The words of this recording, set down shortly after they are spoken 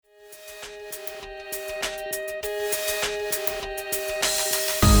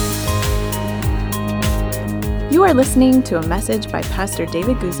You are listening to a message by Pastor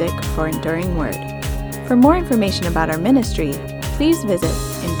David Guzik for Enduring Word. For more information about our ministry, please visit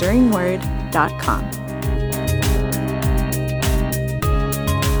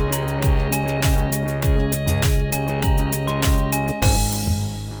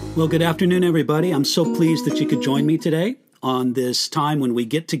Well, good afternoon, everybody. I'm so pleased that you could join me today on this time when we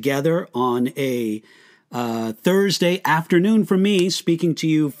get together on a Thursday afternoon for me, speaking to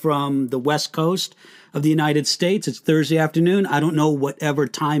you from the West Coast of the United States. It's Thursday afternoon. I don't know whatever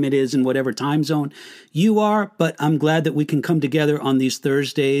time it is in whatever time zone you are, but I'm glad that we can come together on these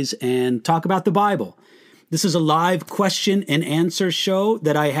Thursdays and talk about the Bible. This is a live question and answer show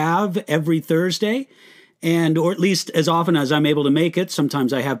that I have every Thursday. And, or at least as often as I'm able to make it.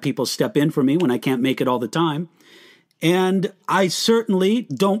 Sometimes I have people step in for me when I can't make it all the time. And I certainly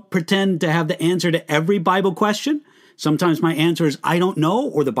don't pretend to have the answer to every Bible question. Sometimes my answer is, I don't know,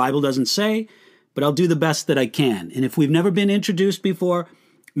 or the Bible doesn't say, but I'll do the best that I can. And if we've never been introduced before,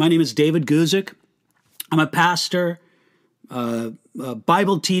 my name is David Guzik. I'm a pastor, a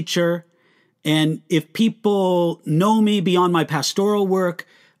Bible teacher. And if people know me beyond my pastoral work,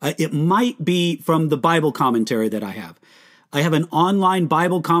 it might be from the Bible commentary that I have. I have an online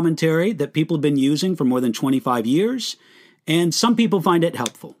Bible commentary that people have been using for more than 25 years, and some people find it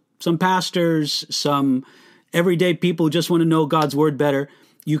helpful. Some pastors, some everyday people who just want to know God's Word better.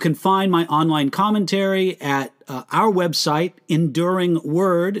 You can find my online commentary at our website,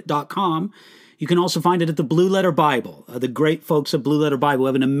 enduringword.com. You can also find it at the Blue Letter Bible. The great folks at Blue Letter Bible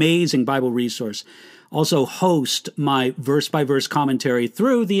have an amazing Bible resource. Also host my verse-by-verse commentary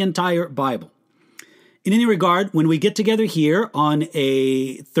through the entire Bible. In any regard, when we get together here on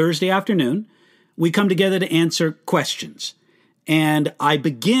a Thursday afternoon, we come together to answer questions. And I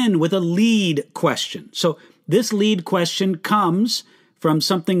begin with a lead question. So this lead question comes from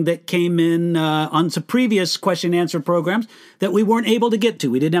something that came in on some previous question and answer programs that we weren't able to get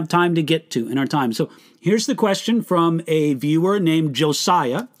to. We didn't have time to get to in our time. So here's the question from a viewer named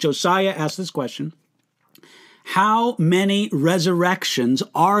Josiah. Josiah asked this question: how many resurrections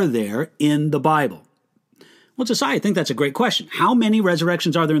are there in the Bible? Well, Josiah, I think that's a great question. How many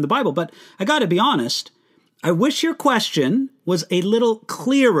resurrections are there in the Bible? But I got to be honest, I wish your question was a little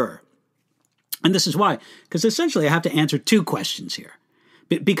clearer. And this is why. Because essentially I have to answer two questions here.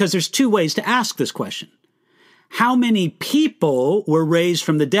 Because there's two ways to ask this question. How many people were raised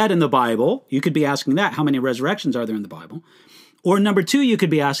from the dead in the Bible? You could be asking that. How many resurrections are there in the Bible? Or number two, you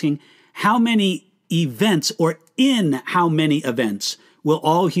could be asking, how many events, or in how many events will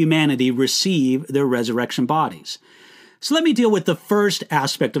all humanity receive their resurrection bodies? So let me deal with the first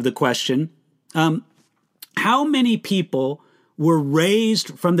aspect of the question. How many people were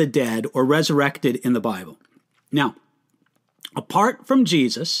raised from the dead or resurrected in the Bible? Now, apart from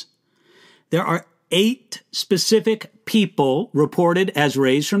Jesus, there are 8 specific people reported as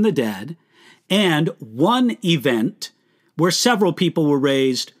raised from the dead, and one event where several people were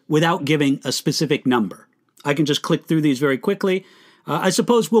raised without giving a specific number. I can just click through these very quickly. I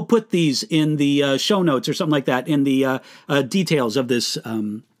suppose we'll put these in the show notes or something like that in the details of this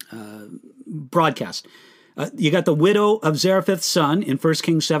broadcast. You got the widow of Zarephath's son in 1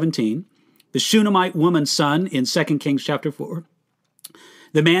 Kings 17, the Shunammite woman's son in 2 Kings chapter 4,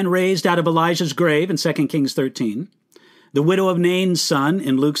 the man raised out of Elijah's grave in 2 Kings 13, the widow of Nain's son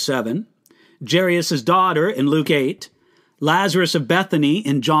in Luke 7, Jairus' daughter in Luke 8, Lazarus of Bethany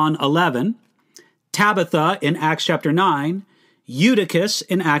in John 11, Tabitha in Acts chapter 9, Eutychus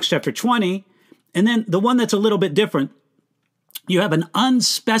in Acts chapter 20, and then the one that's a little bit different, you have an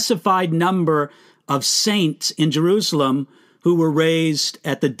unspecified number of saints in Jerusalem who were raised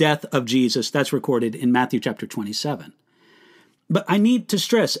at the death of Jesus. That's recorded in Matthew chapter 27. But I need to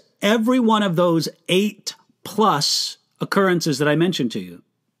stress, every one of those 8 plus occurrences that I mentioned to you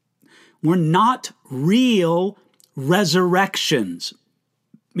were not real resurrections,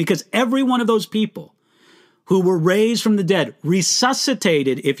 because every one of those people who were raised from the dead,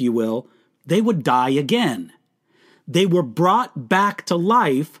 resuscitated, if you will, they would die again. They were brought back to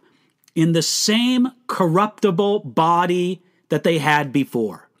life in the same corruptible body that they had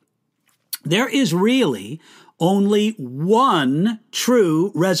before. There is really only one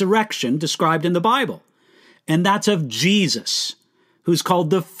true resurrection described in the Bible, and that's of Jesus, who's called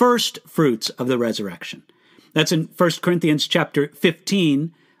the first fruits of the resurrection. That's in 1 Corinthians chapter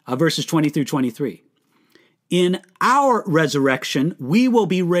 15, verses 20 through 23. In our resurrection, we will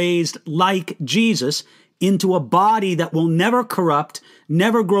be raised like Jesus into a body that will never corrupt,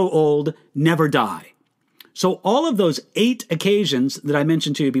 never grow old, never die. So all of those 8 occasions that I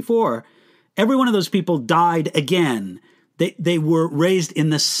mentioned to you before, every one of those people died again. They were raised in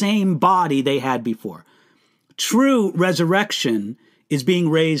the same body they had before. true resurrection is being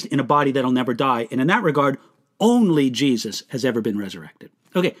raised in a body that'll never die. And in that regard, only Jesus has ever been resurrected.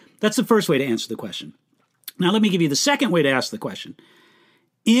 Okay, that's the first way to answer the question. Now let me give you the second way to ask the question.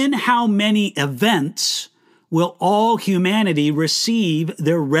 In how many events will all humanity receive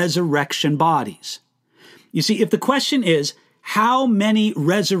their resurrection bodies? You see, if the question is, how many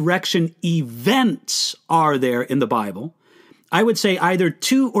resurrection events are there in the Bible? I would say either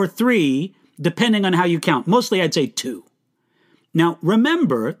 2 or 3, depending on how you count. Mostly I'd say 2. Now,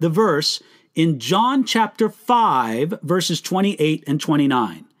 remember the verse in John chapter 5, verses 28 and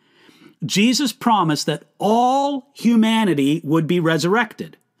 29. Jesus promised that all humanity would be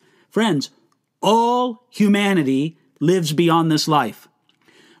resurrected. Friends, all humanity lives beyond this life.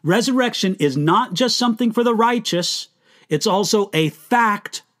 Resurrection is not just something for the righteous, it's also a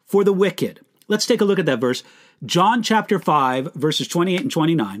fact for the wicked. Let's take a look at that verse. John chapter 5, verses 28 and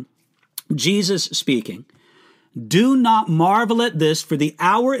 29. Jesus speaking, "Do not marvel at this, for the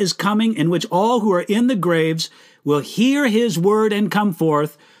hour is coming in which all who are in the graves will hear his word and come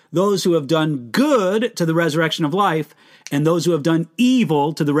forth, those who have done good to the resurrection of life, and those who have done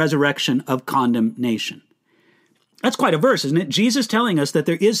evil to the resurrection of condemnation." That's quite a verse, isn't it? Jesus telling us that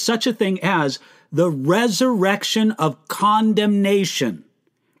there is such a thing as the resurrection of condemnation.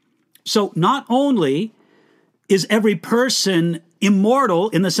 So not only is every person immortal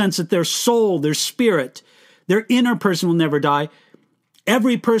in the sense that their soul, their spirit, their inner person will never die,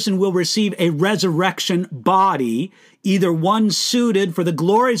 every person will receive a resurrection body, either one suited for the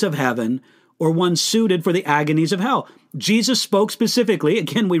glories of heaven or one suited for the agonies of hell. Jesus spoke specifically,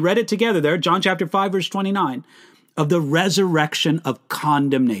 again, we read it together there, John chapter 5, verse 29, of the resurrection of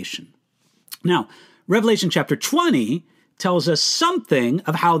condemnation. Now, Revelation chapter 20 tells us something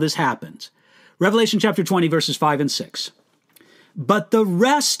of how this happens. Revelation chapter 20, verses 5 and 6. "But the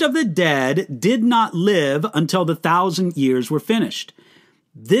rest of the dead did not live until the 1,000 years were finished.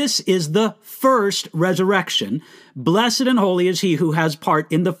 This is the first resurrection. Blessed and holy is he who has part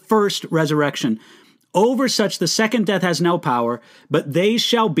in the first resurrection. Over such the second death has no power, but they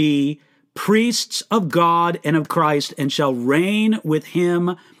shall be priests of God and of Christ, and shall reign with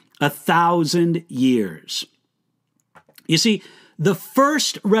him 1,000 years." You see, the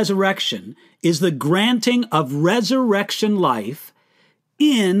first resurrection is the granting of resurrection life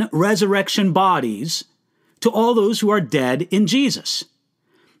in resurrection bodies to all those who are dead in Jesus.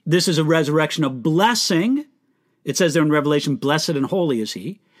 This is a resurrection of blessing. It says there in Revelation, "Blessed and holy is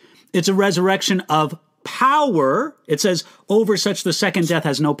he." It's a resurrection of power. It says, "Over such the second death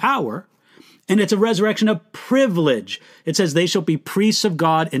has no power." And it's a resurrection of privilege. It says, "They shall be priests of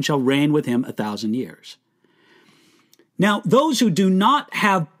God and shall reign with him 1,000 years." Now, those who do not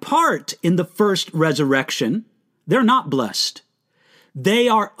have part in the first resurrection, they're not blessed. They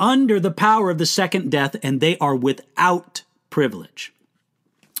are under the power of the second death, and they are without privilege.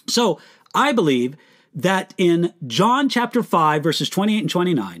 So I believe that in John chapter 5, verses 28 and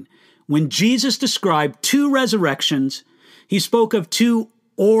 29, when Jesus described 2 resurrections, he spoke of 2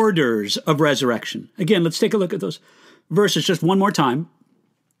 orders of resurrection. Again, let's take a look at those verses just one more time.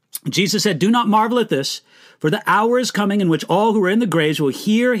 Jesus said, "Do not marvel at this, for the hour is coming in which all who are in the graves will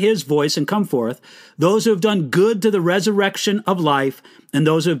hear his voice and come forth, those who have done good to the resurrection of life, and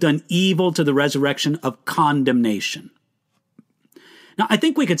those who have done evil to the resurrection of condemnation." Now, I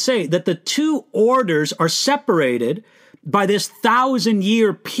think we could say that the 2 orders are separated by this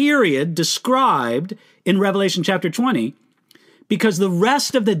 1,000-year period described in Revelation chapter 20, because the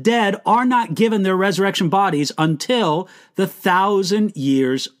rest of the dead are not given their resurrection bodies until the 1,000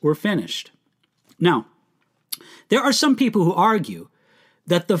 years were finished. Now, there are some people who argue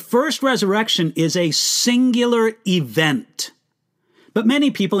that the first resurrection is a singular event. But many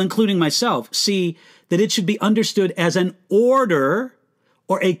people, including myself, see that it should be understood as an order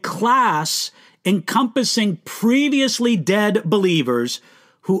or a class encompassing previously dead believers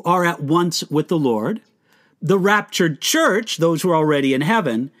who are at once with the Lord, the raptured church, those who are already in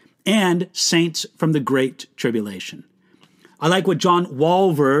heaven, and saints from the Great Tribulation. I like what John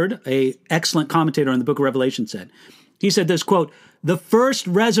Walvoord, an excellent commentator on the book of Revelation, said. He said this, quote, "The first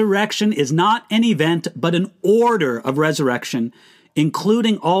resurrection is not an event, but an order of resurrection,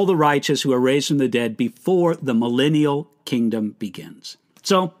 including all the righteous who are raised from the dead before the millennial kingdom begins."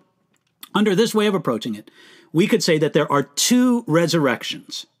 So, under this way of approaching it, we could say that there are 2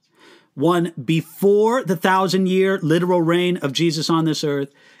 resurrections. One before the 1,000-year literal reign of Jesus on this earth,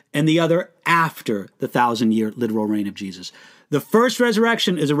 and the other after the 1,000-year literal reign of Jesus. The first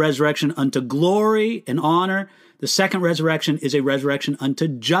resurrection is a resurrection unto glory and honor. The second resurrection is a resurrection unto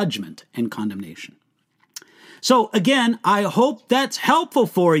judgment and condemnation. So again, I hope that's helpful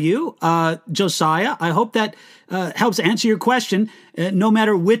for you, Josiah. I hope that helps answer your question, no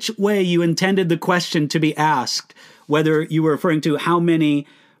matter which way you intended the question to be asked, whether you were referring to how many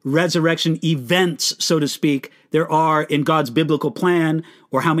resurrection events, so to speak, there are in God's biblical plan,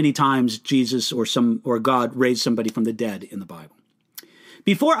 or how many times Jesus or God raised somebody from the dead in the Bible.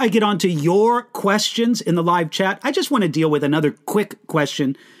 Before I get on to your questions in the live chat, I just want to deal with another quick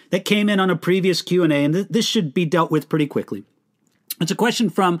question that came in on a previous Q&A, and this should be dealt with pretty quickly. It's a question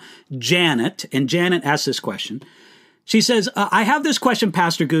from Janet, and Janet asked this question. She says, I have this question,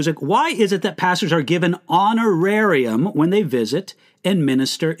 Pastor Guzik. Why is it that pastors are given honorarium when they visit and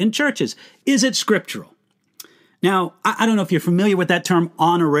minister in churches? Is it scriptural? Now, I don't know if you're familiar with that term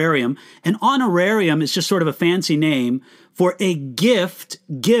honorarium. An honorarium is just sort of a fancy name for a gift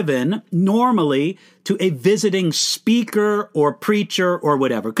given normally to a visiting speaker or preacher or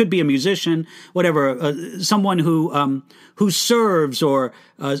whatever. It could be a musician, whatever, someone who serves or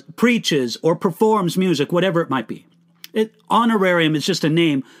preaches or performs music, whatever it might be. Honorarium is just a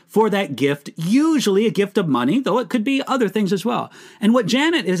name for that gift, usually a gift of money, though it could be other things as well. And what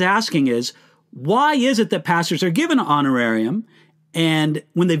Janet is asking is, why is it that pastors are given an honorarium, and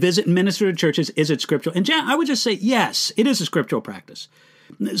when they visit and minister to churches, is it scriptural? And Janet, I would just say, yes, it is a scriptural practice.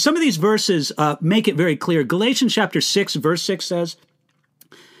 Some of these verses make it very clear. Galatians chapter 6, verse 6 says,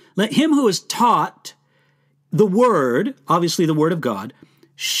 let him who is taught the word, obviously the word of God,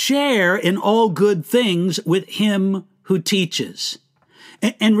 share in all good things with him who teaches.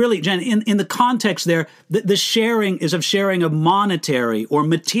 And really, Jen, in the context there, the sharing is of sharing of monetary or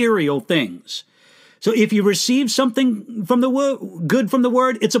material things. So if you receive something from the word, good from the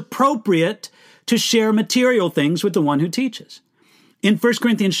word, it's appropriate to share material things with the one who teaches. In 1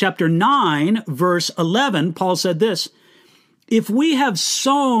 Corinthians chapter 9, verse 11, Paul said this, if we have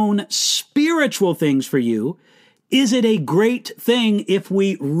sown spiritual things for you, is it a great thing if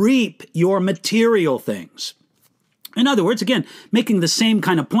we reap your material things? In other words, again, making the same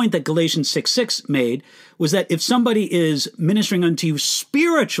kind of point that Galatians 6:6 made, was that if somebody is ministering unto you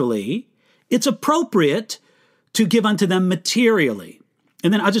spiritually, it's appropriate to give unto them materially.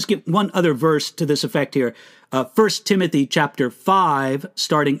 And then I'll just give one other verse to this effect here. 1 Timothy chapter 5,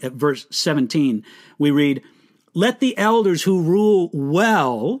 starting at verse 17, we read, let the elders who rule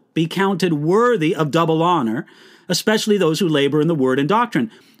well be counted worthy of double honor, especially those who labor in the word and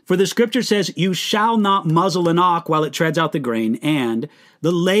doctrine. For the scripture says, you shall not muzzle an ox while it treads out the grain, and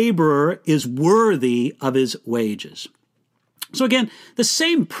the laborer is worthy of his wages. So again, the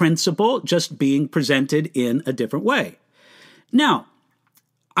same principle, just being presented in a different way. Now,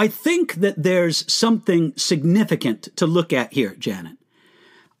 I think that there's something significant to look at here, Janet.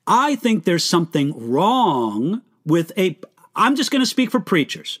 I think there's something wrong with I'm just going to speak for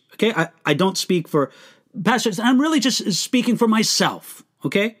preachers, okay? I don't speak for pastors. I'm really just speaking for myself,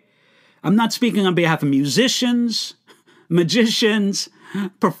 okay? I'm not speaking on behalf of musicians, magicians,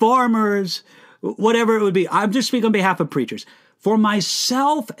 performers, whatever it would be. I'm just speaking on behalf of preachers. For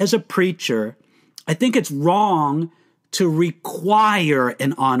myself as a preacher, I think it's wrong to require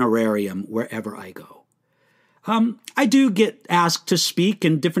an honorarium wherever I go. I do get asked to speak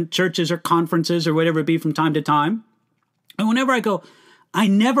in different churches or conferences or whatever it be from time to time. And whenever I go, I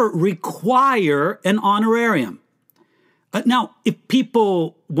never require an honorarium. Now, if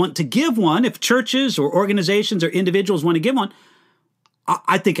people want to give one, if churches or organizations or individuals want to give one,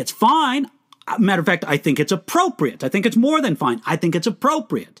 I think it's fine. Matter of fact, I think it's appropriate. I think it's more than fine. I think it's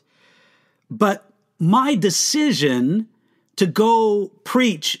appropriate. But my decision to go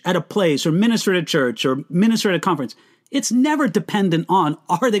preach at a place or minister at a church or minister at a conference, it's never dependent on,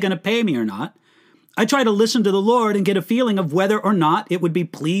 are they going to pay me or not? I try to listen to the Lord and get a feeling of whether or not it would be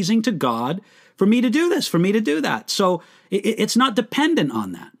pleasing to God for me to do this, for me to do that. So it's not dependent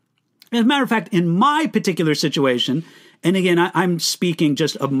on that. As a matter of fact, in my particular situation, and again, I'm speaking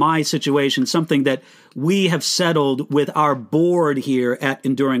just of my situation, something that we have settled with our board here at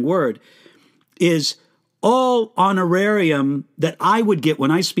Enduring Word, is all honorarium that I would get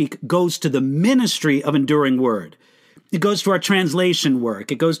when I speak goes to the ministry of Enduring Word. It goes to our translation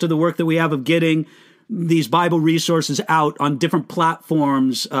work. It goes to the work that we have of getting these Bible resources out on different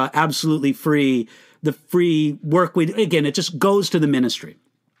platforms, absolutely free. The free work again, it just goes to the ministry.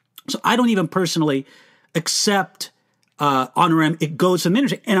 So I don't even personally accept honorarium. It goes to the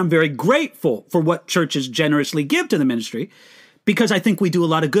ministry. And I'm very grateful for what churches generously give to the ministry because I think we do a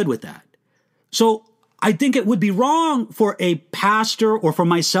lot of good with that. So I think it would be wrong for a pastor or for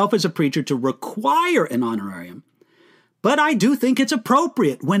myself as a preacher to require an honorarium. But I do think it's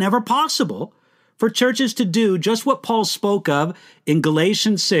appropriate whenever possible for churches to do just what Paul spoke of in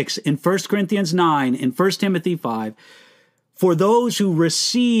Galatians 6, in 1 Corinthians 9, in 1 Timothy 5, for those who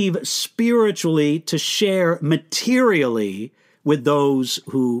receive spiritually to share materially with those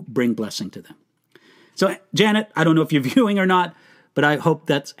who bring blessing to them. So, Janet, I don't know if you're viewing or not, but I hope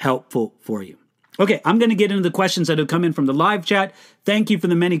that's helpful for you. Okay, I'm going to get into the questions that have come in from the live chat. Thank you for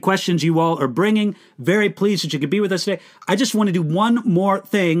the many questions you all are bringing. Very pleased that you could be with us today. I just want to do one more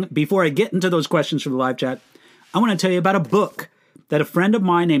thing before I get into those questions from the live chat. I want to tell you about a book that a friend of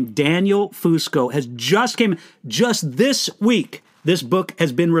mine named Daniel Fusco has just this week. This book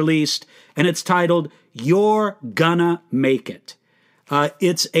has been released, and it's titled, You're Gonna Make It.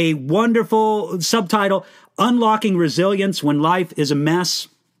 It's a wonderful subtitle, Unlocking Resilience When Life is a Mess.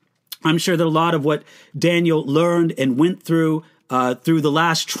 I'm sure that a lot of what Daniel learned and went through the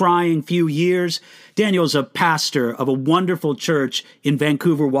last trying few years. Daniel's a pastor of a wonderful church in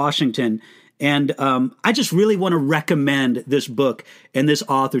Vancouver, Washington. And I just really want to recommend this book and this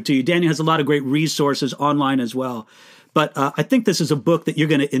author to you. Daniel has a lot of great resources online as well. But I think this is a book that you're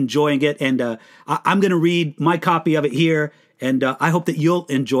going to enjoy and get. And I'm going to read my copy of it here. And I hope that you'll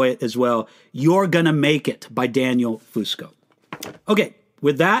enjoy it as well. You're Gonna Make It by Daniel Fusco. Okay,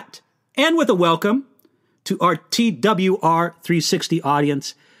 with that, and with a welcome to our TWR 360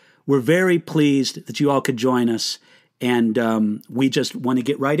 audience, we're very pleased that you all could join us. And we just want to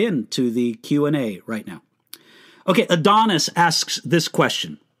get right into the Q&A right now. Okay, Adonis asks this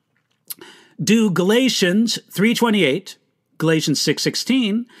question. Do Galatians 3:28, Galatians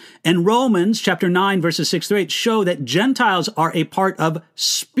 6:16, and Romans chapter 9, verses 6 through 8 show that Gentiles are a part of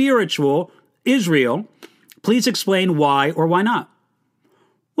spiritual Israel? Please explain why or why not.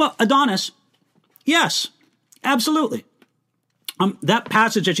 Well, Adonis, yes, absolutely. That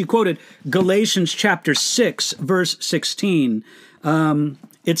passage that you quoted, Galatians chapter 6, verse 16,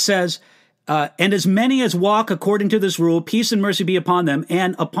 it says, and as many as walk according to this rule, peace and mercy be upon them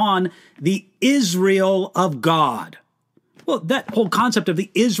and upon the Israel of God. Well, that whole concept of the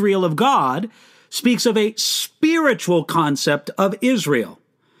Israel of God speaks of a spiritual concept of Israel.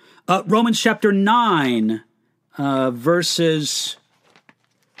 Romans chapter 9, verses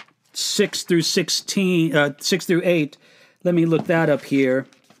 6 through 8. Let me look that up here.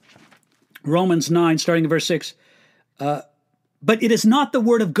 Romans 9, starting at verse 6. But it is not the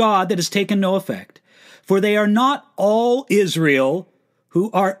word of God that has taken no effect, for they are not all Israel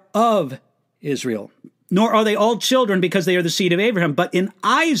who are of Israel, nor are they all children because they are the seed of Abraham, but in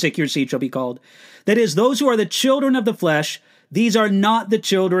Isaac your seed shall be called. That is, those who are the children of the flesh, these are not the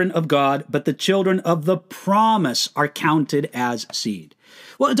children of God, but the children of the promise are counted as seed.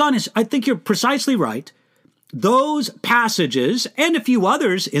 Well, Adonis, I think you're precisely right. Those passages, and a few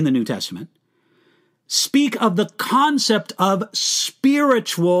others in the New Testament, speak of the concept of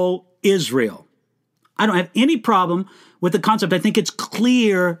spiritual Israel. I don't have any problem with the concept. I think it's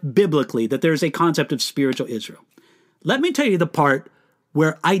clear biblically that there's a concept of spiritual Israel. Let me tell you the part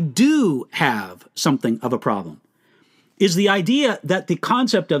where I do have something of a problem, is the idea that the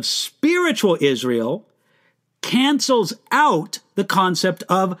concept of spiritual Israel cancels out the concept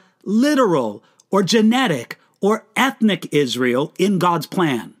of literal or genetic or ethnic Israel in God's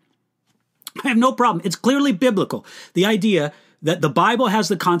plan. I have no problem. It's clearly biblical. The idea that the Bible has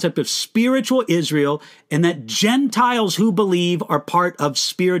the concept of spiritual Israel and that Gentiles who believe are part of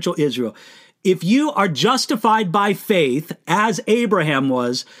spiritual Israel. If you are justified by faith, as Abraham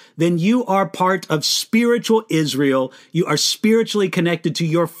was, then you are part of spiritual Israel. You are spiritually connected to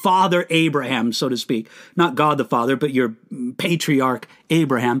your father Abraham, so to speak. Not God the Father, but your patriarch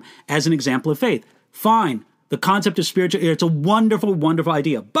Abraham as an example of faith. Fine. The concept of spiritual, it's a wonderful, wonderful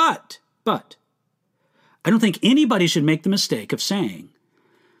idea. But, I don't think anybody should make the mistake of saying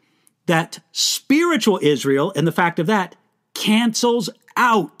that spiritual Israel and the fact of that cancels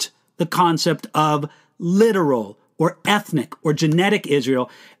out the concept of literal or ethnic or genetic Israel,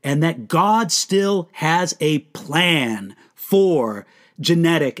 and that God still has a plan for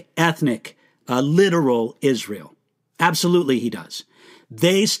genetic, ethnic, literal Israel. Absolutely, he does.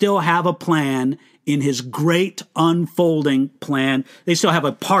 They still have a plan in his great unfolding plan. They still have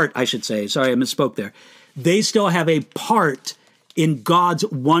a part, I should say. Sorry, I misspoke there. They still have a part in God's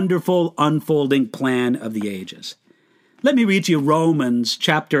wonderful unfolding plan of the ages. Let me read you Romans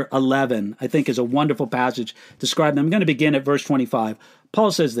chapter 11, I think is a wonderful passage describing. I'm going to begin at verse 25.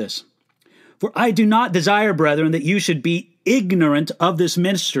 Paul says this, "For I do not desire, brethren, that you should be ignorant of this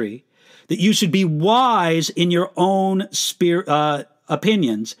mystery, that you should be wise in your own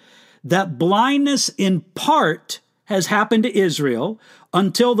opinions, that blindness in part has happened to Israel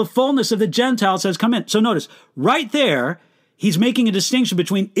until the fullness of the Gentiles has come in." So notice, right there, he's making a distinction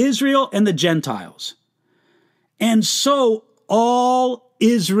between Israel and the Gentiles. And so all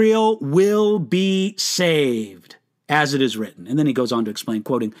Israel will be saved, as it is written. And then he goes on to explain,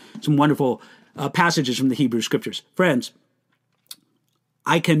 quoting some wonderful passages from the Hebrew Scriptures. Friends,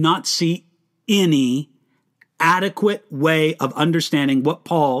 I cannot see any adequate way of understanding what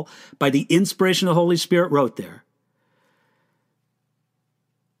Paul, by the inspiration of the Holy Spirit, wrote there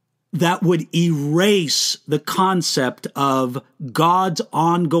that would erase the concept of God's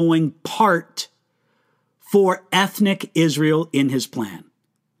ongoing part for ethnic Israel in his plan.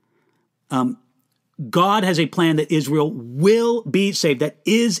 God has a plan that Israel will be saved. That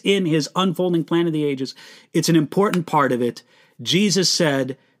is in his unfolding plan of the ages. It's an important part of it. Jesus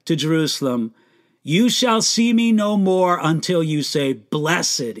said to Jerusalem, "You shall see me no more until you say,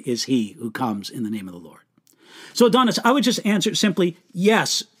 'Blessed is he who comes in the name of the Lord.'" So, Adonis, I would just answer simply,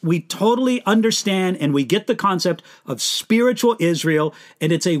 yes, we totally understand and we get the concept of spiritual Israel,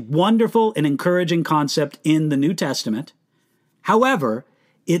 and it's a wonderful and encouraging concept in the New Testament. However,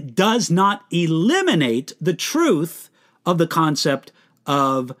 it does not eliminate the truth of the concept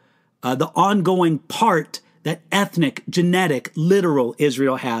of the ongoing part that ethnic, genetic, literal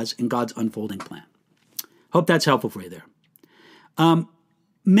Israel has in God's unfolding plan. Hope that's helpful for you there.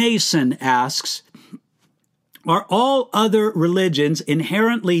 Mason asks, are all other religions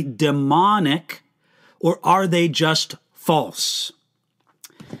inherently demonic, or are they just false?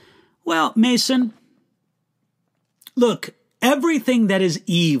 Well, Mason, look, everything that is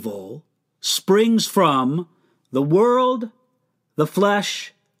evil springs from the world, the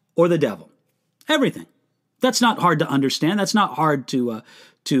flesh, or the devil. Everything. That's not hard to understand. That's not hard to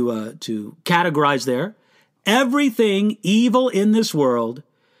categorize there. Everything evil in this world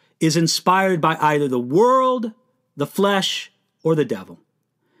is inspired by either the world, the flesh, or the devil.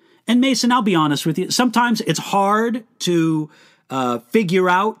 And Mason, I'll be honest with you, sometimes it's hard to figure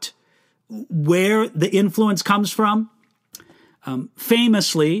out where the influence comes from.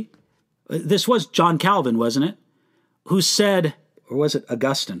 Famously, this was John Calvin, wasn't it? Who said, or was it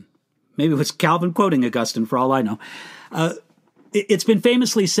Augustine? Maybe it was Calvin quoting Augustine, for all I know. It's been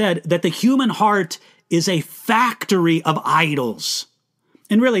famously said that the human heart is a factory of idols.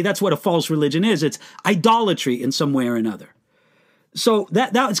 And really, that's what a false religion is. It's idolatry in some way or another. So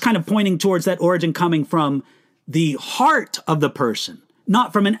that is kind of pointing towards that origin coming from the heart of the person,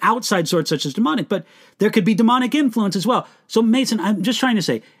 not from an outside source such as demonic, but there could be demonic influence as well. So Mason, I'm just trying to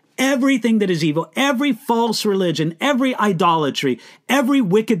say, everything that is evil, every false religion, every idolatry, every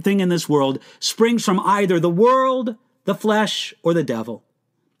wicked thing in this world springs from either the world, the flesh, or the devil.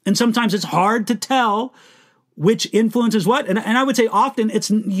 And sometimes it's hard to tell which influences what. And I would say often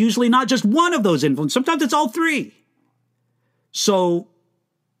it's usually not just one of those influences. Sometimes it's all three. So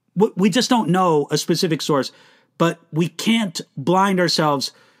we just don't know a specific source, but we can't blind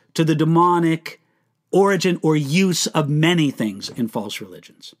ourselves to the demonic origin or use of many things in false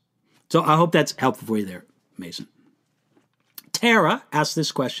religions. So I hope that's helpful for you there, Mason. Tara asked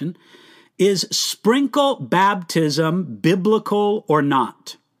this question, is sprinkle baptism biblical or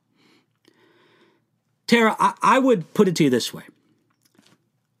not? Tara, I would put it to you this way.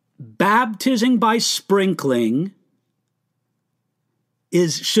 Baptizing by sprinkling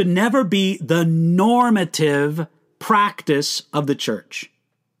should never be the normative practice of the church.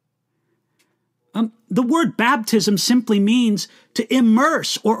 The word baptism simply means to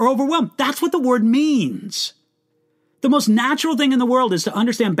immerse or overwhelm. That's what the word means. The most natural thing in the world is to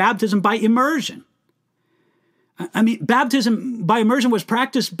understand baptism by immersion. I mean, baptism by immersion was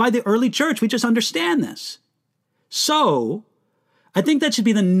practiced by the early church. We just understand this. So, I think that should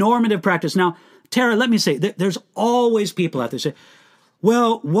be the normative practice. Now, Tara, let me say, there's always people out there say,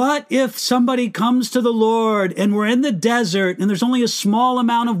 well, what if somebody comes to the Lord and we're in the desert and there's only a small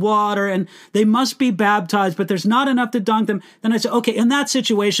amount of water and they must be baptized, but there's not enough to dunk them? Then I say, okay, in that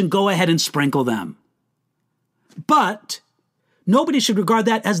situation, go ahead and sprinkle them. But nobody should regard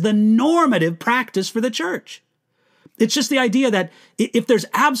that as the normative practice for the church. It's just the idea that if there's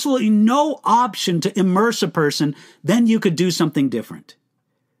absolutely no option to immerse a person, then you could do something different.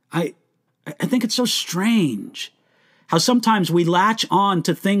 I think it's so strange how sometimes we latch on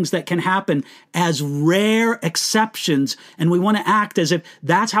to things that can happen as rare exceptions, and we want to act as if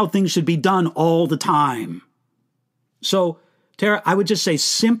that's how things should be done all the time. So, Tara, I would just say,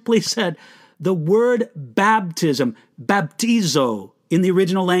 simply said, the word baptism, baptizo, in the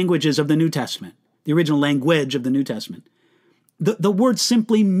original languages of the New Testament, the original language of the New Testament, the word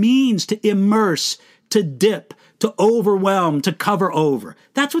simply means to immerse, to dip, to overwhelm, to cover over.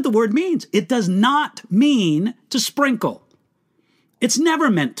 That's what the word means. It does not mean to sprinkle. It's never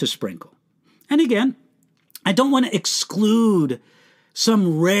meant to sprinkle. And again, I don't want to exclude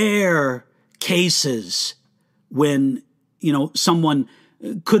some rare cases when, someone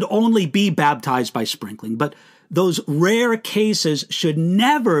could only be baptized by sprinkling. But those rare cases should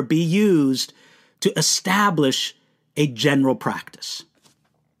never be used to establish a general practice.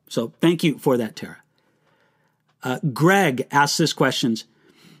 So thank you for that, Tara. Greg asks this question.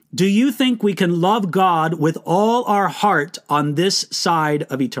 Do you think we can love God with all our heart on this side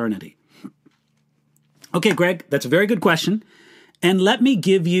of eternity? Okay, Greg, that's a very good question. And let me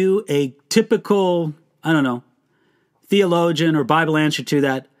give you a typical, theologian or Bible answer to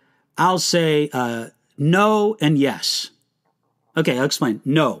that. I'll say no and yes. Okay, I'll explain.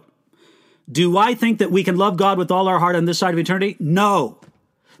 No. Do I think that we can love God with all our heart on this side of eternity? No.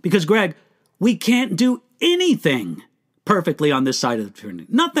 Because, Greg, we can't do anything perfectly on this side of eternity.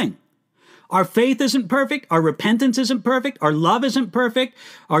 Nothing. Our faith isn't perfect. Our repentance isn't perfect. Our love isn't perfect.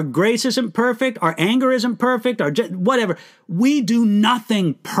 Our grace isn't perfect. Our anger isn't perfect. Whatever. We do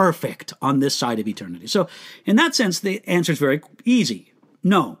nothing perfect on this side of eternity. So in that sense, the answer is very easy.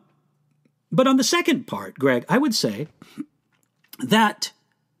 No. But on the second part, Greg, I would say that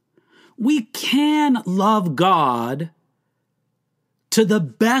we can love God to the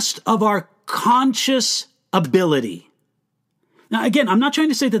best of our conscious ability. Now, again, I'm not trying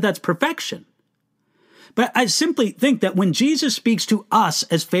to say that that's perfection, but I simply think that when Jesus speaks to us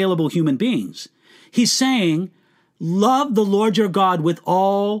as fallible human beings, he's saying, love the Lord your God with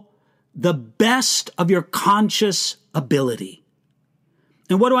all the best of your conscious ability.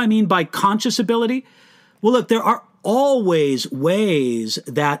 And what do I mean by conscious ability? Well, look, there are always ways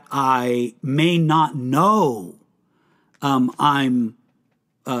that I may not know I'm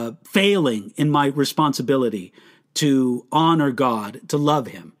failing in my responsibility to honor God, to love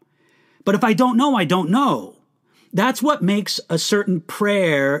him. But if I don't know, I don't know. That's what makes a certain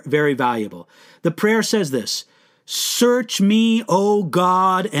prayer very valuable. The prayer says this: search me, O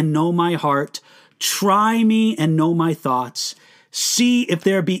God, and know my heart. Try me and know my thoughts. See if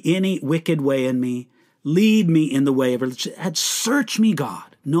there be any wicked way in me. Lead me in the way of religion. Search me,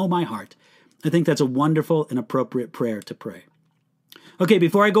 God. Know my heart. I think that's a wonderful and appropriate prayer to pray. Okay,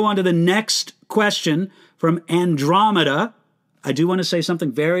 before I go on to the next question from Andromeda, I do want to say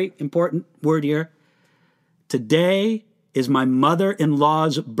something very important word here. Today is my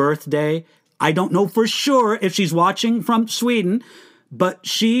mother-in-law's birthday. I don't know for sure if she's watching from Sweden, but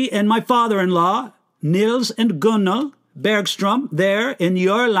she and my father-in-law, Nils and Gunnel Bergström, there in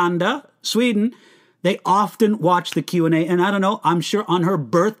Jörlanda, Sweden, they often watch the Q&A, and I don't know, I'm sure on her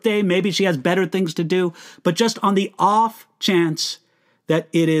birthday, maybe she has better things to do, but just on the off chance that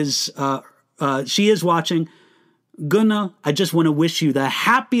it is, she is watching, Gunnar, I just want to wish you the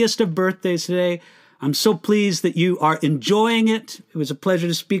happiest of birthdays today. I'm so pleased that you are enjoying it. It was a pleasure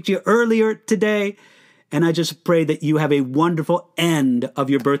to speak to you earlier today. And I just pray that you have a wonderful end of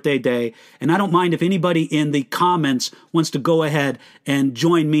your birthday day. And I don't mind if anybody in the comments wants to go ahead and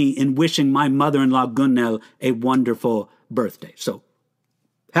join me in wishing my mother-in-law, Gunnel, a wonderful birthday. So,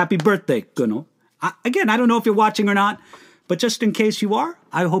 happy birthday, Gunnel. Again, I don't know if you're watching or not, but just in case you are,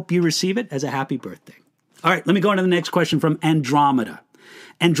 I hope you receive it as a happy birthday. All right, let me go on to the next question from Andromeda.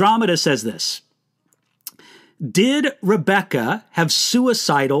 Andromeda says this: did Rebecca have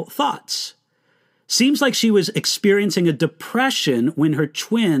suicidal thoughts? Seems like she was experiencing a depression when her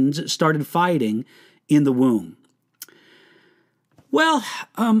twins started fighting in the womb. Well,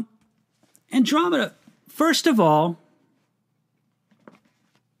 Andromeda, first of all,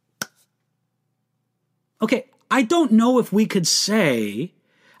 okay, I don't know if we could say,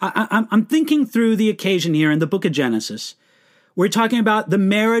 I'm thinking through the occasion here in the book of Genesis. We're talking about the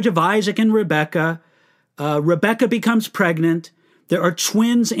marriage of Isaac and Rebecca. Rebecca becomes pregnant. There are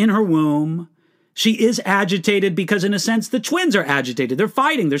twins in her womb. She is agitated because, in a sense, the twins are agitated. They're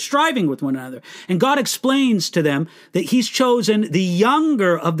fighting. They're striving with one another. And God explains to them that he's chosen the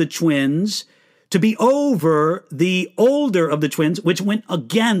younger of the twins to be over the older of the twins, which went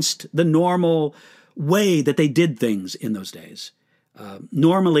against the normal way that they did things in those days.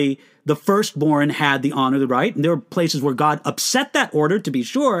 Normally, the firstborn had the honor, the right, and there were places where God upset that order, to be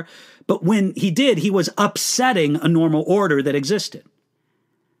sure, but when he did, he was upsetting a normal order that existed.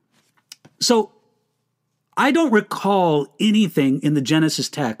 So, I don't recall anything in the Genesis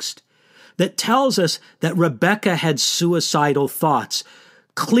text that tells us that Rebecca had suicidal thoughts.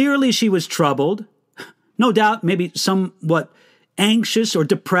 Clearly, she was troubled, no doubt, maybe somewhat anxious or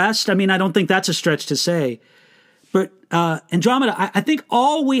depressed. I mean, I don't think that's a stretch to say. But Andromeda, I think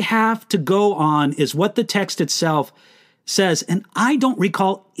all we have to go on is what the text itself says. And I don't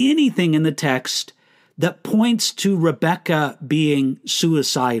recall anything in the text that points to Rebecca being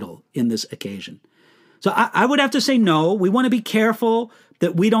suicidal in this occasion. So I would have to say no. We want to be careful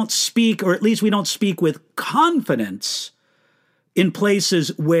that we don't speak, or at least we don't speak with confidence in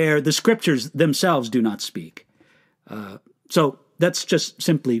places where the scriptures themselves do not speak. So that's just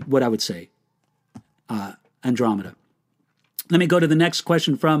simply what I would say, Andromeda. Let me go to the next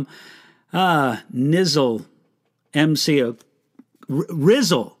question from Nizzle MC.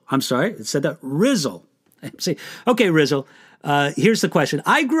 Rizzle. I'm sorry, it said that. Rizzle. MC. Okay, Rizzle. Here's the question.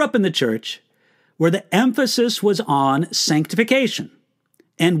 I grew up in the church where the emphasis was on sanctification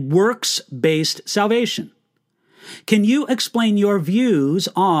and works-based salvation. Can you explain your views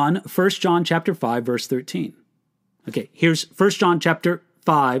on 1 John chapter 5, verse 13? Okay, here's 1 John chapter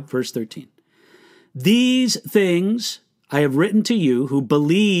 5, verse 13. These things I have written to you who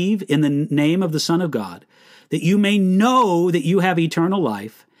believe in the name of the Son of God, that you may know that you have eternal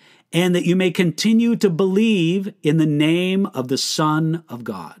life, and that you may continue to believe in the name of the Son of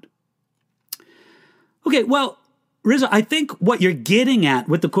God. Okay, well, Rizzo, I think what you're getting at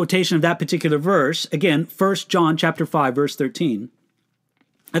with the quotation of that particular verse, again, 1 John chapter 5, verse 13,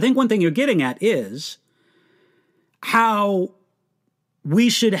 I think one thing you're getting at is how we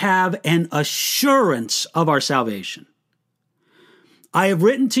should have an assurance of our salvation. I have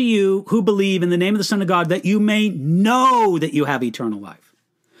written to you who believe in the name of the Son of God that you may know that you have eternal life.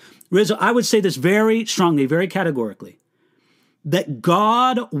 Rizzo, I would say this very strongly, very categorically, that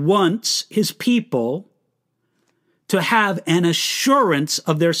God wants his people to have an assurance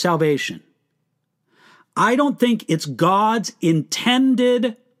of their salvation. I don't think it's God's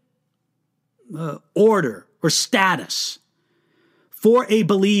intended order or status for a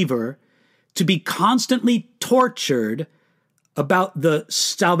believer to be constantly tortured about the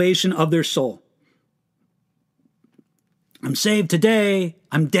salvation of their soul. I'm saved today.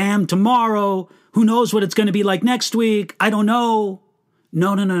 I'm damned tomorrow. Who knows what it's going to be like next week? I don't know.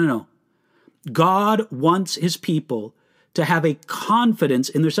 No. God wants his people to have a confidence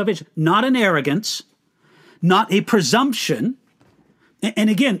in their salvation, not an arrogance, not a presumption.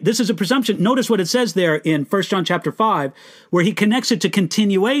 And again, this is a presumption. Notice what it says there in 1 John chapter 5, where he connects it to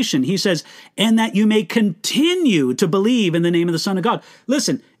continuation. He says, and that you may continue to believe in the name of the Son of God.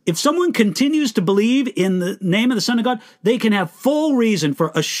 Listen, if someone continues to believe in the name of the Son of God, they can have full reason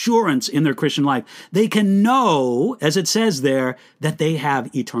for assurance in their Christian life. They can know, as it says there, that they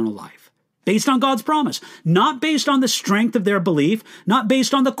have eternal life. Based on God's promise, not based on the strength of their belief, not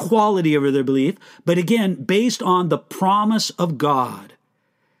based on the quality of their belief, but again, based on the promise of God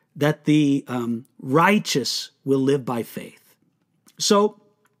that the righteous will live by faith. So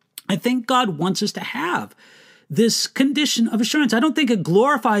I think God wants us to have this condition of assurance. I don't think it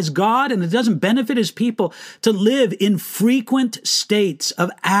glorifies God, and it doesn't benefit his people to live in frequent states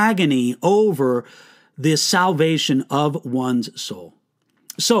of agony over the salvation of one's soul.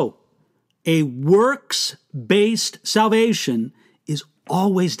 So, a works-based salvation is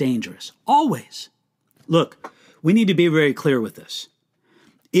always dangerous. Always. Look, we need to be very clear with this.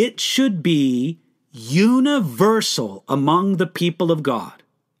 It should be universal among the people of God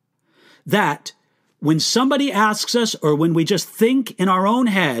that when somebody asks us, or when we just think in our own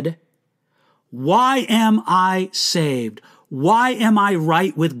head, why am I saved? Why am I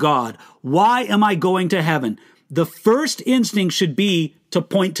right with God? Why am I going to heaven? The first instinct should be to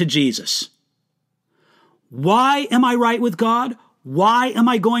point to Jesus. Why am I right with God? Why am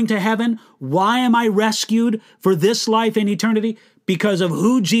I going to heaven? Why am I rescued for this life and eternity? Because of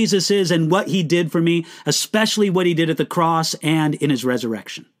who Jesus is and what he did for me, especially what he did at the cross and in his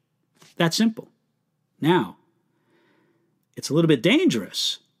resurrection. That's simple. Now, it's a little bit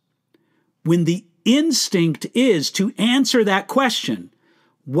dangerous when the instinct is to answer that question,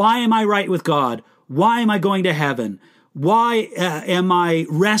 why am I right with God? Why am I going to heaven? Why am I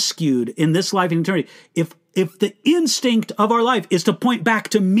rescued in this life and eternity? If the instinct of our life is to point back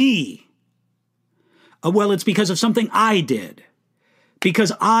to me, well, it's because of something I did,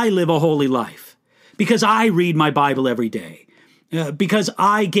 because I live a holy life, because I read my Bible every day, because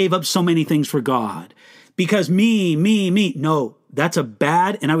I gave up so many things for God, because me. No, that's a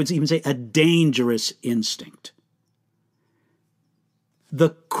bad, and I would even say a dangerous instinct.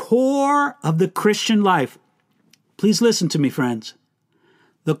 The core of the Christian life, please listen to me, friends.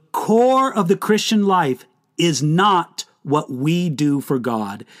 The core of the Christian life is not what we do for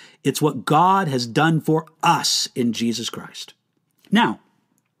God. It's what God has done for us in Jesus Christ. Now,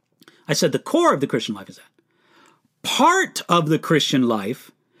 I said the core of the Christian life is that. Part of the Christian life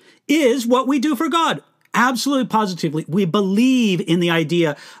is what we do for God. Absolutely, positively. We believe in the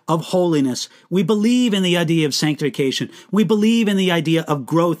idea of holiness. We believe in the idea of sanctification. We believe in the idea of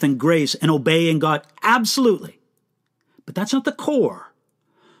growth and grace and obeying God. Absolutely. But that's not the core.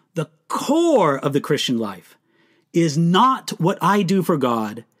 The core of the Christian life is not what I do for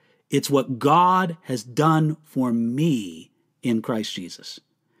God. It's what God has done for me in Christ Jesus.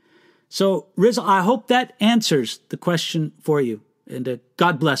 So, Rizal, I hope that answers the question for you. And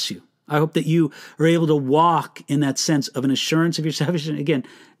God bless you. I hope that you are able to walk in that sense of an assurance of your salvation. Again,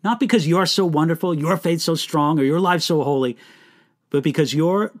 not because you're so wonderful, your faith so strong, or your life so holy, but because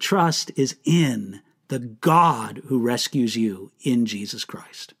your trust is in the God who rescues you in Jesus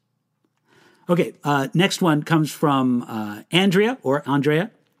Christ. Okay, next one comes from Andrea.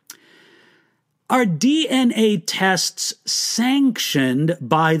 Are DNA tests sanctioned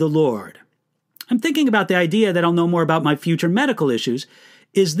by the Lord? I'm thinking about the idea that I'll know more about my future medical issues.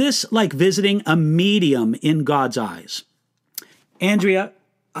 Is this like visiting a medium in God's eyes? Andrea,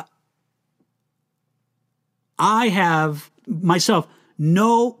 I have myself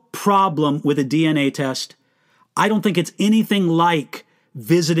no problem with a DNA test. I don't think it's anything like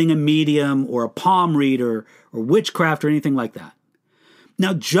visiting a medium or a palm reader or witchcraft or anything like that.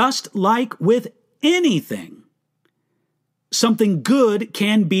 Now, just like with anything, something good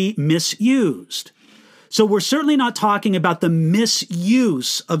can be misused. So we're certainly not talking about the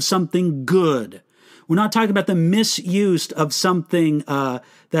misuse of something good. We're not talking about the misuse of something that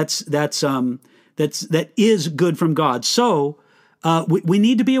is good from God. So we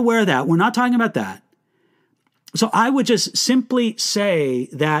need to be aware of that. We're not talking about that. So I would just simply say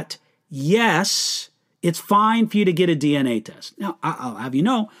that, yes, it's fine for you to get a DNA test. Now, I'll have you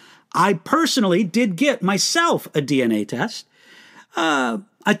know, I personally did get myself a DNA test.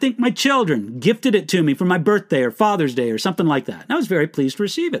 I think my children gifted it to me for my birthday or Father's Day or something like that. And I was very pleased to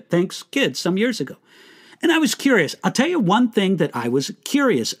receive it. Thanks, kids, some years ago. And I was curious. I'll tell you one thing that I was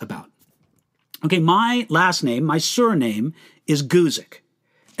curious about. Okay, my last name, my surname is Guzik.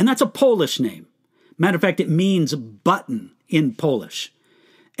 And that's a Polish name. Matter of fact, it means button in Polish.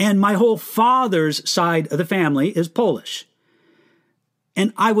 And my whole father's side of the family is Polish.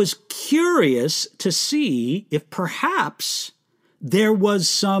 And I was curious to see if perhaps there was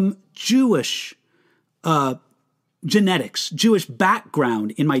some Jewish genetics, Jewish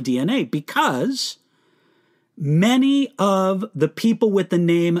background in my DNA, because many of the people with the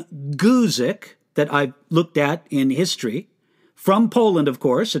name Guzik that I've looked at in history, from Poland, of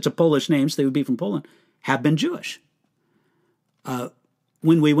course, it's a Polish name, so they would be from Poland, have been Jewish.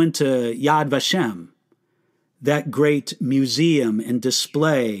 When we went to Yad Vashem, that great museum and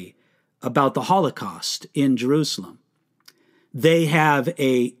display about the Holocaust in Jerusalem, they have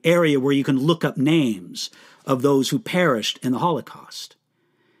an area where you can look up names of those who perished in the Holocaust.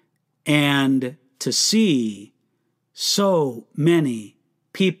 And to see so many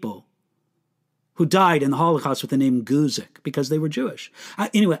people who died in the Holocaust with the name Guzik because they were Jewish.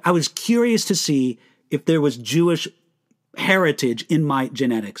 Anyway, I was curious to see if there was Jewish heritage in my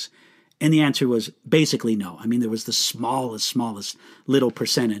genetics. And the answer was basically no. I mean, there was the smallest little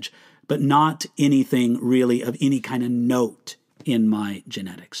percentage, but not anything really of any kind of note in my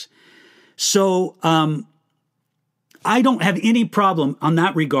genetics. So I don't have any problem on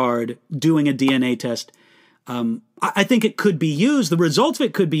that regard doing a DNA test. I think it could be used. The results of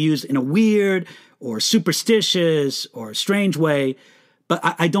it could be used in a weird or superstitious or strange way, but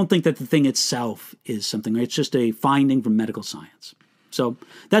I don't think that the thing itself is something. It's just a finding from medical science. So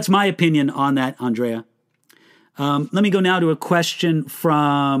that's my opinion on that, Andrea. Let me go now to a question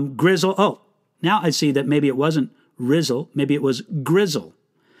from Grizzle. Oh, now I see that maybe it wasn't Rizzle, maybe it was Grizzle.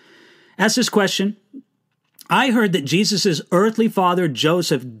 Ask this question. I heard that Jesus' earthly father,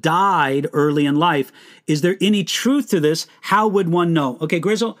 Joseph, died early in life. Is there any truth to this? How would one know? Okay,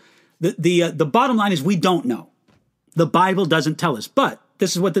 Grizzle, the bottom line is we don't know. The Bible doesn't tell us. But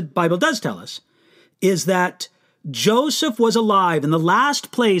this is what the Bible does tell us, is that Joseph was alive. And the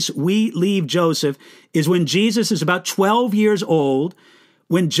last place we leave Joseph is when Jesus is about 12 years old,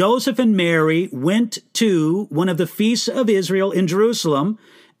 when Joseph and Mary went to one of the feasts of Israel in Jerusalem,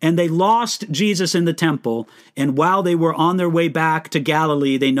 and they lost Jesus in the temple. And while they were on their way back to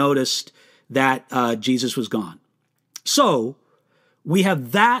Galilee, they noticed that Jesus was gone. So we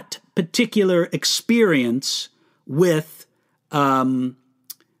have that particular experience with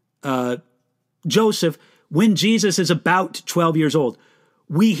Joseph when Jesus is about 12 years old.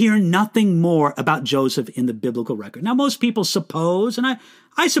 We hear nothing more about Joseph in the biblical record. Now, most people suppose, and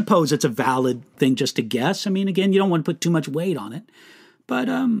I suppose it's a valid thing just to guess. I mean, again, you don't want to put too much weight on it. But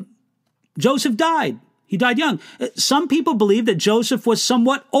Joseph died. He died young. Some people believe that Joseph was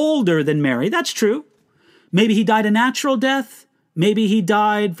somewhat older than Mary. That's true. Maybe he died a natural death. Maybe he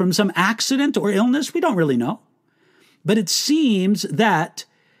died from some accident or illness. We don't really know. But it seems that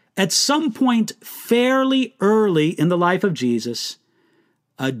at some point fairly early in the life of Jesus,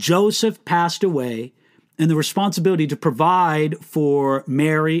 Joseph passed away, and the responsibility to provide for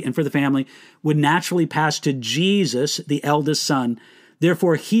Mary and for the family would naturally pass to Jesus, the eldest son.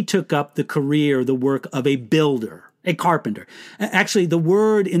 Therefore, he took up the career, the work of a builder, a carpenter. Actually, the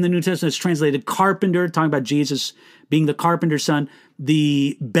word in the New Testament is translated carpenter, talking about Jesus being the carpenter's son.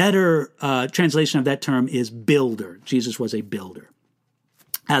 The better translation of that term is builder. Jesus was a builder,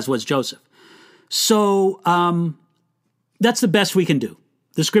 as was Joseph. So that's the best we can do.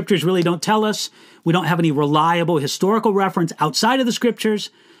 The scriptures really don't tell us. We don't have any reliable historical reference outside of the scriptures.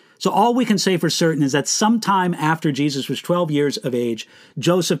 So all we can say for certain is that sometime after Jesus was 12 years of age,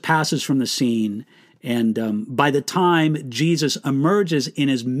 Joseph passes from the scene. And by the time Jesus emerges in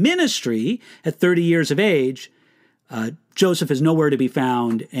his ministry at 30 years of age, Joseph is nowhere to be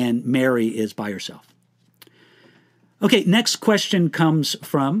found, and Mary is by herself. Okay, next question comes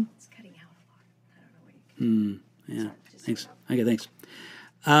from... It's cutting out a lot. I don't know what you... Yeah, thanks. Okay, thanks.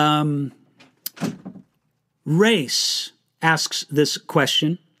 Race asks this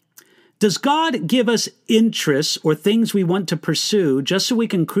question. Does God give us interests or things we want to pursue just so we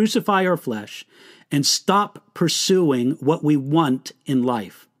can crucify our flesh and stop pursuing what we want in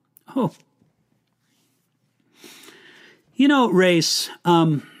life? Oh. You know, Race,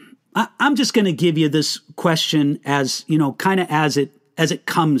 I'm just going to give you this question as, kind of as it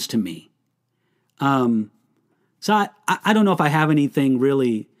comes to me. So I don't know if I have anything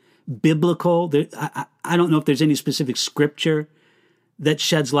really biblical. I don't know if there's any specific scripture that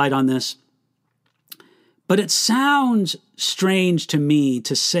sheds light on this. But it sounds strange to me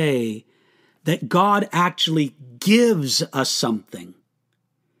to say that God actually gives us something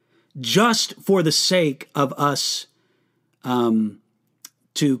just for the sake of us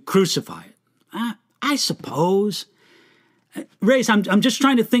to crucify it. I suppose. Race, I'm just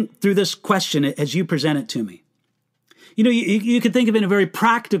trying to think through this question as you present it to me. You could think of it in a very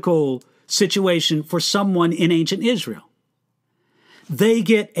practical situation for someone in ancient Israel. They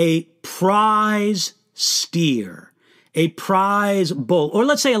get a prize steer, a prize bull, or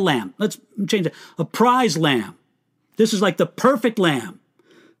let's say a lamb. Let's change it. A prize lamb. This is like the perfect lamb.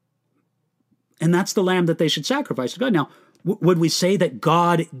 And that's the lamb that they should sacrifice to God. Now, would we say that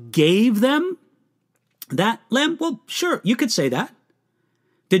God gave them that lamb? Well, sure, you could say that.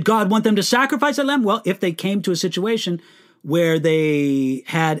 Did God want them to sacrifice that lamb? Well, if they came to a situation where they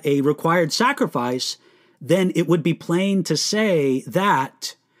had a required sacrifice, then it would be plain to say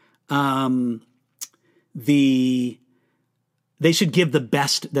that they should give the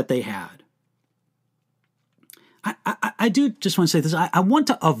best that they had. I do just want to say this. I want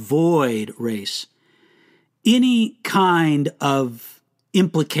to avoid, Race, any kind of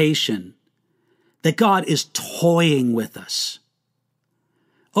implication that God is toying with us.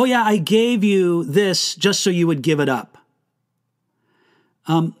 Oh yeah, I gave you this just so you would give it up.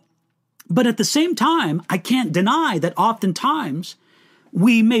 But at the same time, I can't deny that oftentimes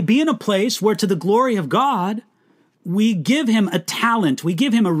we may be in a place where, to the glory of God, we give him a talent, we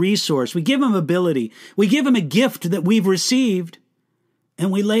give him a resource, we give him ability, we give him a gift that we've received,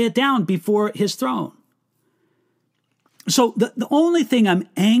 and we lay it down before his throne. So the only thing I'm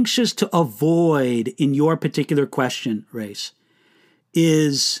anxious to avoid in your particular question, Race,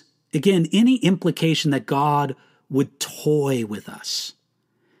 is, again, any implication that God would toy with us,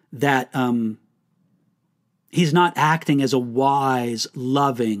 that he's not acting as a wise,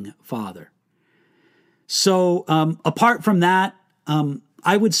 loving father. So apart from that,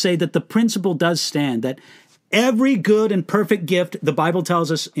 I would say that the principle does stand that every good and perfect gift, the Bible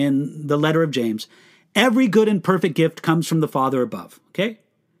tells us in the letter of James, every good and perfect gift comes from the Father above, okay?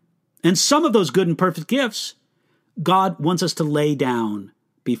 And some of those good and perfect gifts, God wants us to lay down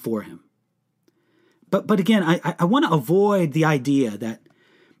before him. But again, I want to avoid the idea that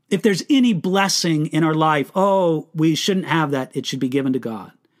if there's any blessing in our life, we shouldn't have that, it should be given to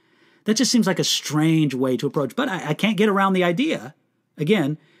God. That just seems like a strange way to approach. But I can't get around the idea.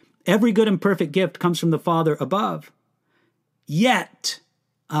 Again, every good and perfect gift comes from the Father above. Yet,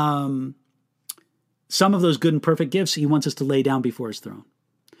 some of those good and perfect gifts he wants us to lay down before his throne.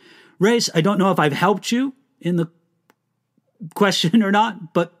 Race, I don't know if I've helped you in the question or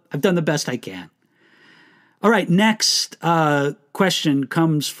not, but I've done the best I can. All right, next question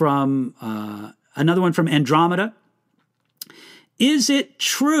comes from another one from Andromeda. Is it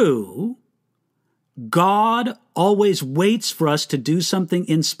true God always waits for us to do something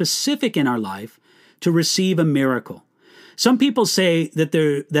in specific in our life to receive a miracle? Some people say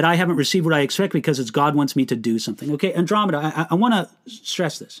that I haven't received what I expect because it's God wants me to do something. Okay, Andromeda, I want to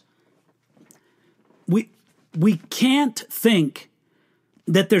stress this. We can't think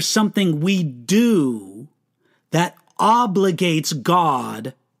that there's something we do that obligates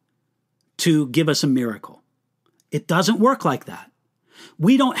God to give us a miracle. It doesn't work like that.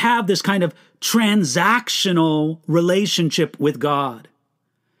 We don't have this kind of transactional relationship with God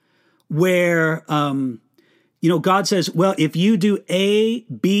where, God says, well, if you do A,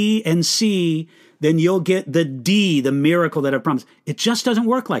 B, and C, then you'll get the D, the miracle that I promised. It just doesn't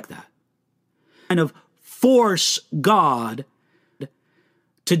work like that. Kind of force God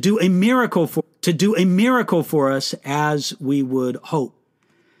to do a miracle for us as we would hope.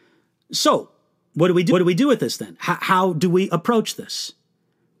 So, what do we do? What do we do with this then? How do we approach this?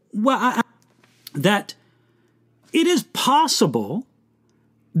 Well, that it is possible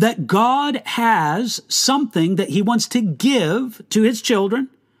that God has something that he wants to give to his children,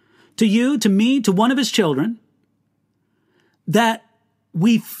 to you, to me, to one of his children, that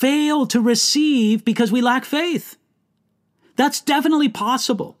we fail to receive because we lack faith. That's definitely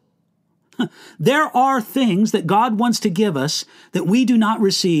possible. There are things that God wants to give us that we do not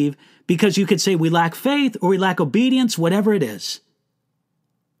receive because you could say we lack faith or we lack obedience, whatever it is.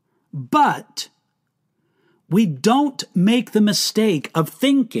 But we don't make the mistake of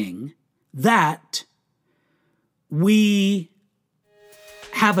thinking that we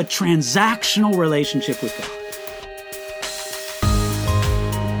have a transactional relationship with God.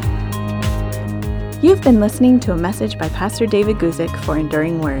 You've been listening to a message by Pastor David Guzik for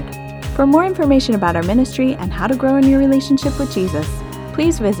Enduring Word. For more information about our ministry and how to grow in your relationship with Jesus,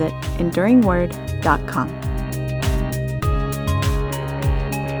 please visit enduringword.com.